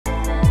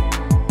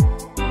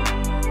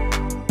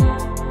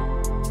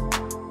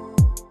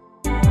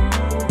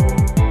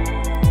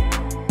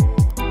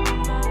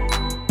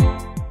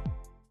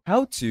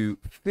How to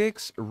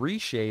fix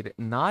Reshade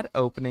not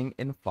opening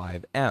in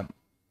FiveM.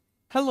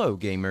 Hello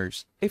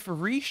gamers, if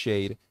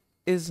Reshade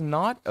is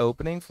not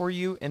opening for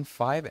you in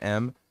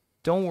FiveM,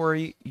 don't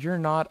worry, you're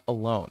not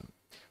alone.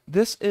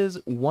 This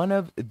is one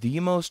of the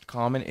most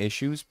common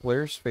issues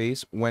players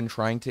face when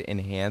trying to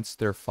enhance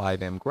their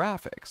FiveM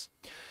graphics.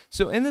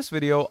 So in this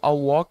video,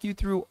 I'll walk you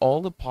through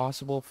all the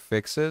possible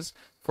fixes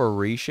for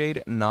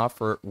Reshade not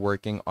for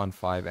working on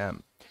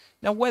FiveM.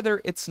 Now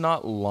whether it's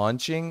not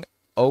launching,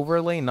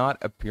 overlay not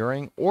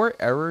appearing, or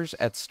errors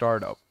at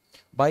startup,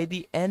 by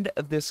the end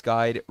of this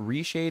guide,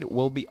 Reshade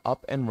will be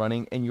up and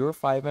running and your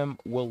FiveM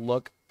will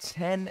look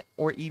 10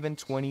 or even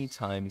 20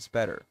 times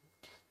better.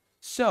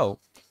 So,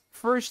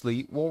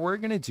 firstly, what we're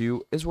going to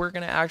do is we're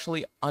going to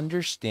actually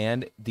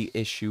understand the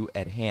issue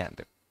at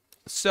hand.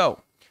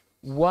 So,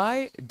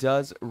 why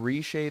does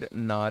Reshade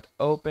not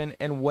open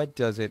and what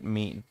does it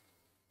mean?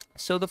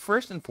 So the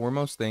first and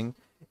foremost thing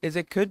is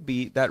it could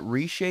be that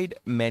Reshade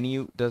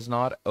menu does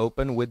not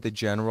open with the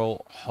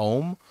general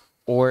home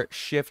or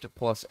shift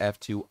plus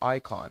F2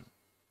 icon.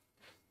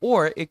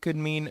 Or it could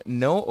mean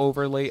no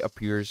overlay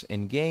appears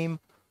in game,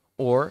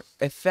 or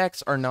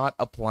effects are not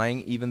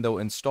applying even though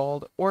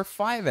installed, or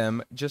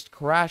FiveM just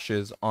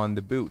crashes on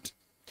the boot.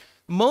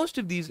 Most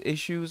of these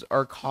issues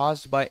are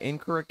caused by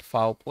incorrect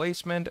file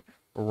placement,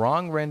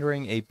 wrong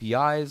rendering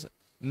APIs,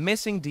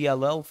 missing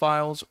DLL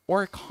files,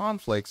 or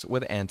conflicts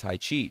with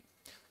anti-cheat.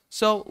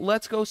 So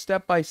let's go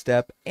step by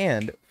step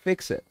and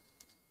fix it.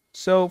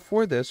 So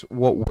for this,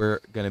 what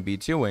we're going to be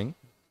doing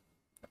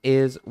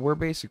is we're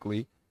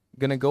basically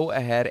going to go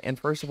ahead and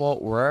first of all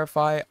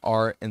verify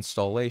our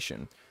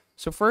installation.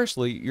 So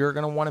firstly, you're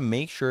going to want to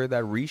make sure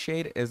that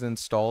Reshade is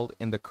installed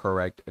in the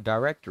correct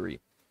directory.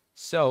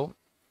 So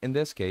in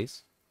this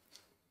case,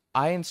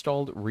 I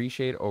installed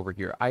Reshade over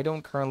here. I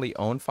don't currently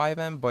own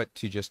FiveM, but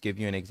to just give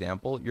you an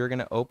example, you're going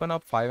to open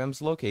up FiveM's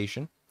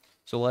location.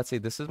 So let's say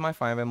this is my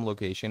FiveM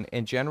location,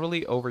 and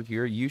generally over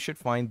here, you should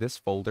find this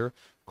folder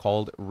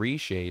called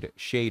Reshade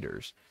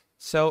Shaders.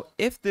 So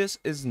if this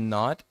is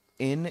not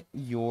in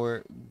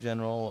your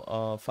general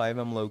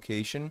FiveM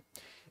location,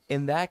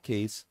 in that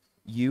case,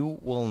 you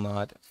will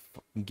not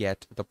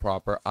get the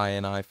proper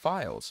INI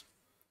files.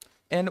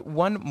 And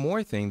one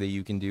more thing that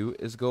you can do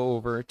is go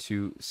over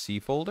to C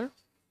folder.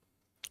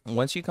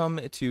 Once you come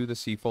to the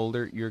C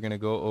folder, you're going to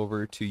go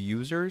over to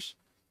users.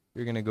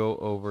 You're going to go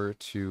over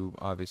to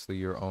obviously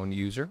your own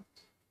user.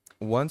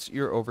 Once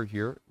you're over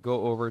here,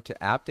 go over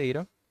to app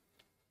data,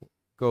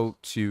 go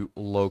to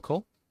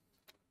local.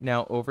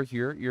 Now over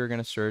here, you're going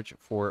to search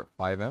for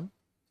FiveM,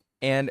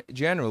 and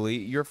generally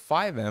your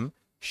FiveM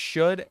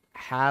should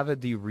have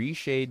the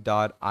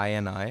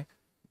reshade.ini,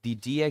 the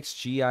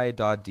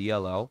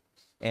dxgi.dll,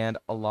 and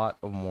a lot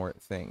of more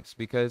things,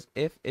 because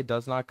if it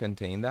does not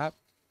contain that,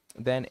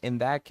 then in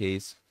that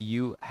case,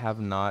 you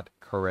have not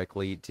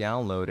correctly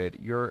downloaded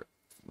your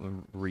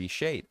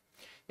Reshade.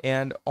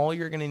 And all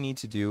you're going to need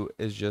to do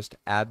is just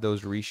add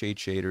those Reshade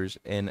shaders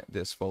in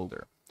this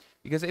folder.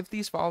 Because if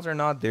these files are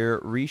not there,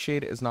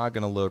 Reshade is not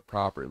going to load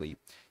properly.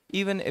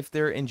 Even if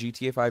they're in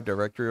GTA 5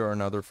 directory or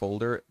another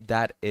folder,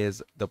 that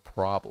is the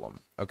problem.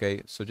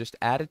 Okay, so just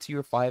add it to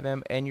your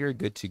FiveM and you're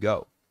good to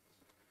go.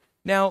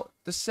 Now,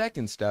 the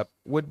second step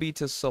would be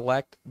to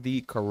select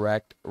the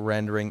correct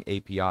rendering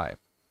API.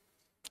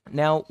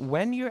 Now,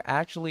 when you're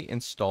actually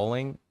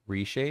installing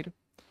Reshade,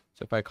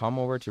 so if I come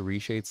over to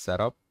Reshade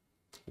setup,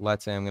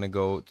 let's say I'm going to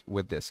go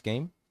with this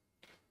game.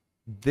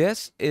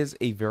 This is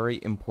a very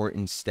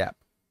important step,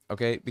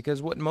 okay?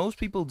 Because what most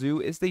people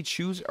do is they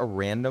choose a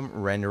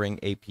random rendering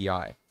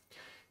API.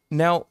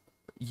 Now,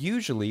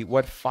 usually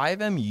what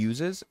FiveM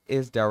uses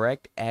is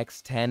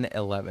DirectX 10,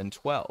 11,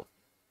 12.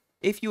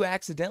 If you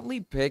accidentally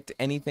picked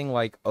anything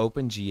like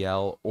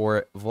OpenGL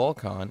or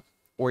Vulkan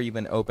or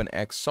even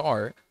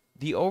OpenXR,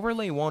 the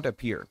overlay won't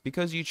appear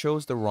because you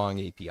chose the wrong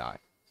API.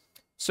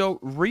 So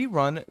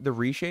rerun the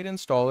Reshade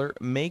installer,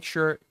 make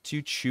sure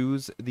to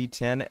choose the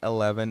 10,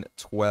 11,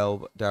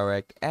 12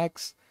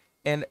 DirectX,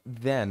 and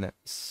then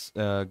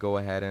go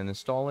ahead and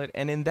install it.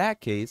 And in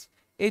that case,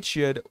 it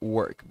should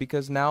work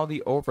because now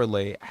the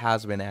overlay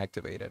has been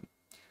activated.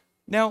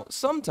 Now,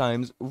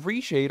 sometimes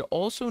Reshade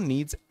also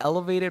needs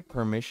elevated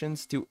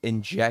permissions to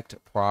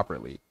inject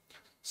properly.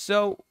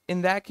 So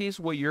in that case,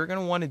 what you're going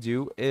to want to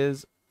do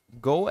is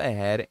go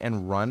ahead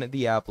and run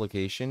the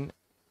application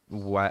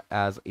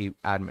as a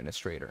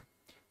administrator.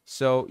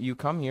 So you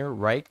come here,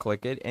 right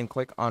click it, and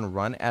click on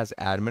run as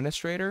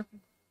administrator.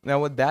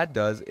 Now what that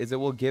does is it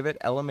will give it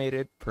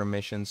elevated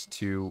permissions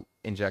to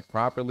inject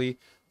properly.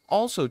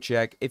 Also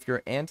check if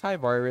your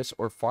antivirus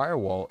or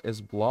firewall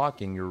is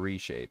blocking your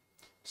Reshade.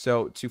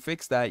 So to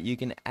fix that, you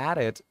can add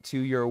it to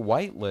your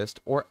whitelist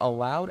or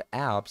allowed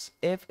apps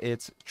if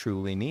it's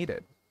truly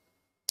needed.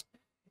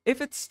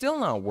 If it's still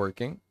not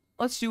working,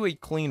 let's do a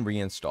clean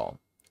reinstall.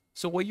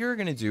 So what you're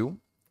going to do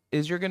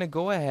is you're going to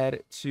go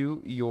ahead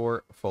to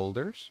your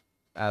folders.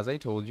 As I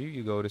told you,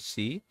 you go to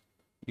C,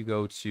 you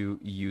go to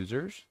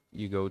users,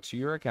 you go to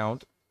your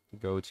account,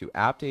 go to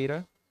app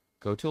data,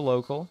 go to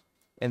local,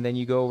 and then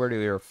you go over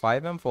to your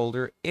FiveM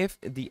folder. If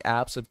the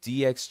apps of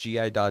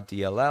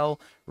dxgi.dll,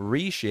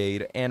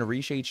 Reshade, and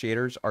Reshade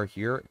shaders are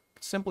here,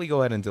 simply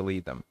go ahead and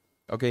delete them.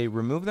 Okay,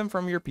 remove them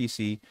from your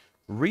PC,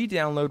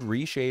 re-download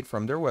Reshade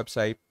from their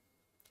website,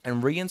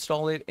 and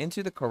reinstall it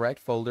into the correct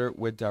folder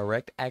with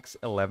DirectX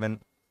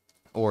 11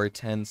 or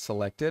 10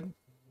 selected.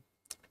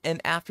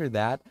 And after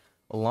that,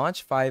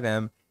 launch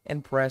FiveM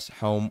and press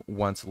home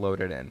once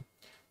loaded in.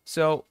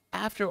 So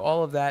after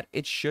all of that,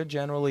 it should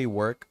generally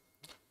work.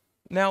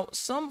 Now,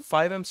 some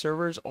FiveM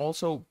servers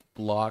also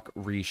block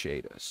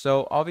Reshade,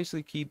 so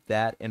obviously keep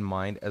that in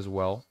mind as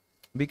well,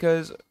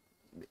 because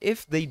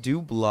if they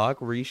do block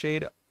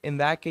Reshade, in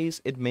that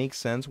case, it makes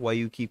sense why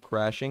you keep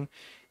crashing.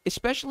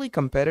 Especially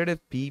competitive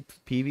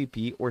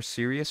PvP or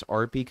serious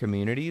RP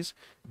communities,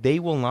 they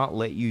will not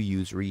let you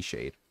use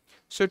Reshade.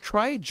 So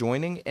try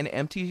joining an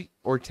empty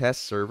or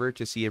test server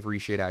to see if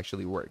Reshade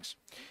actually works.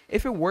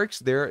 If it works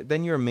there,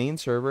 then your main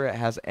server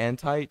has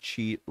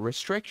anti-cheat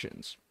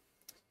restrictions.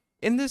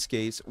 In this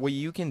case, what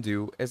you can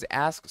do is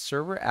ask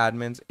server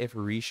admins if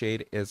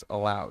Reshade is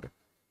allowed,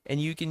 and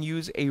you can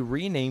use a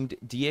renamed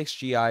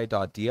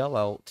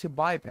dxgi.dll to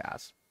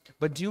bypass,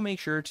 but do make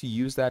sure to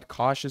use that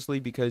cautiously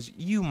because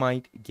you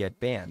might get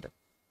banned.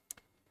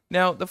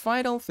 Now, the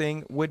final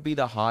thing would be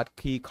the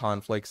hotkey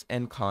conflicts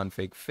and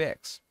config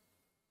fix.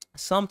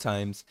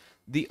 Sometimes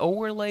the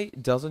overlay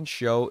doesn't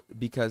show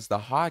because the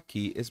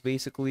hotkey is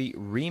basically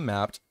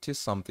remapped to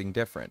something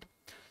different.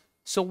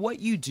 So what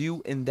you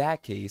do in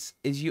that case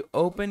is you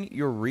open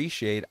your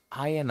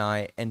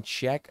Reshade.ini and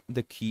check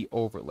the key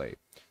overlay.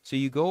 So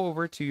you go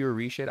over to your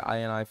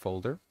Reshade.ini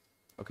folder,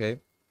 okay?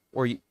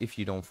 Or if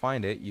you don't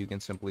find it, you can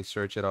simply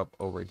search it up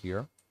over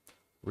here,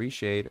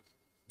 Reshade.ini,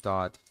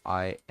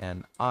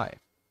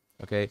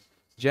 okay?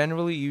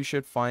 Generally, you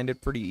should find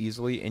it pretty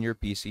easily in your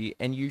PC,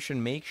 and you should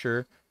make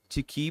sure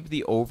to keep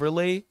the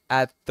overlay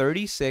at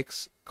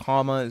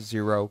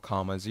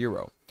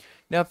 36,0,0.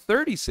 Now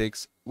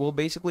 36 will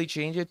basically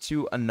change it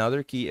to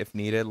another key if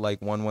needed,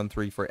 like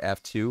 113 for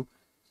F2.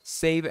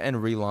 Save and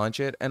relaunch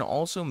it, and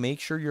also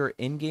make sure your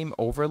in-game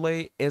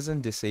overlay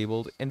isn't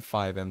disabled in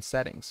FiveM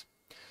settings.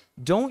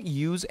 Don't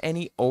use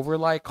any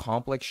overlay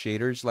complex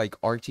shaders like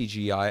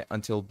RTGI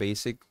until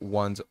basic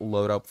ones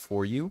load up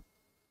for you.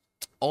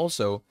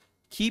 Also,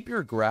 keep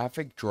your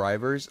graphic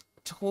drivers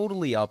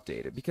totally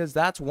updated, because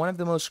that's one of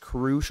the most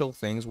crucial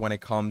things when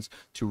it comes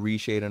to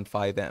Reshade and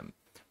FiveM.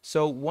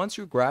 So once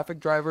your graphic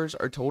drivers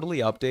are totally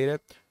updated,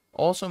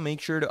 also make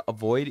sure to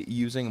avoid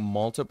using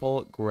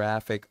multiple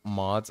graphic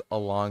mods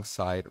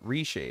alongside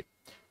Reshade.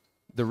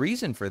 The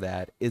reason for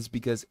that is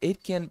because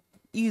it can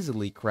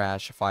easily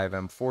crash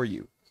FiveM for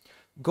you.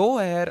 Go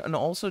ahead and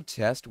also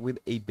test with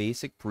a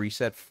basic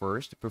preset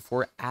first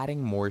before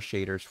adding more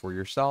shaders for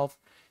yourself.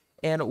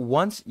 And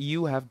once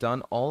you have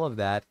done all of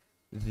that,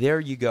 there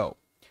you go.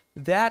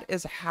 That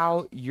is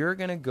how you're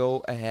going to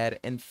go ahead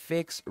and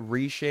fix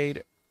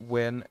Reshade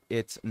when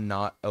it's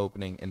not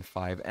opening in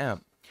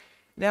FiveM.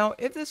 Now,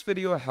 if this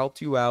video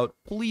helped you out,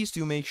 please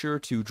do make sure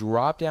to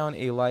drop down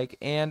a like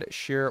and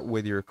share it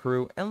with your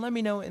crew, and let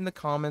me know in the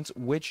comments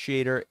which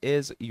shader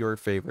is your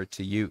favorite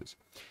to use.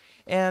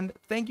 And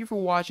thank you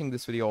for watching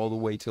this video all the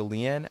way till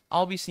the end.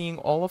 I'll be seeing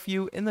all of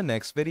you in the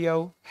next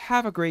video.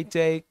 Have a great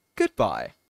day. Goodbye.